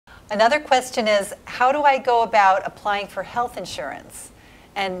Another question is, how do I go about applying for health insurance?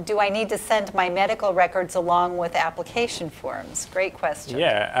 And do I need to send my medical records along with application forms? Great question.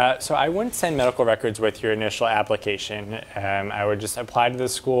 Yeah, so I wouldn't send medical records with your initial application. I would just apply to the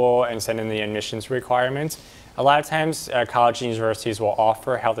school and send in the admissions requirements. A lot of times, colleges and universities will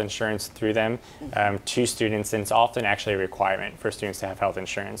offer health insurance through them to students, and it's often actually a requirement for students to have health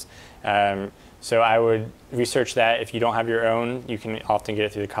insurance. So I would research that. If you don't have your own, you can often get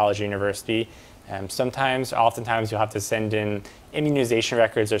it through the college or university. Oftentimes you'll have to send in immunization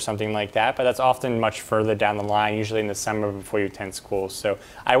records or something like that, but that's often much further down the line, usually in the summer before you attend school. So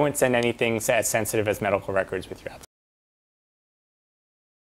I wouldn't send anything as sensitive as medical records with your application.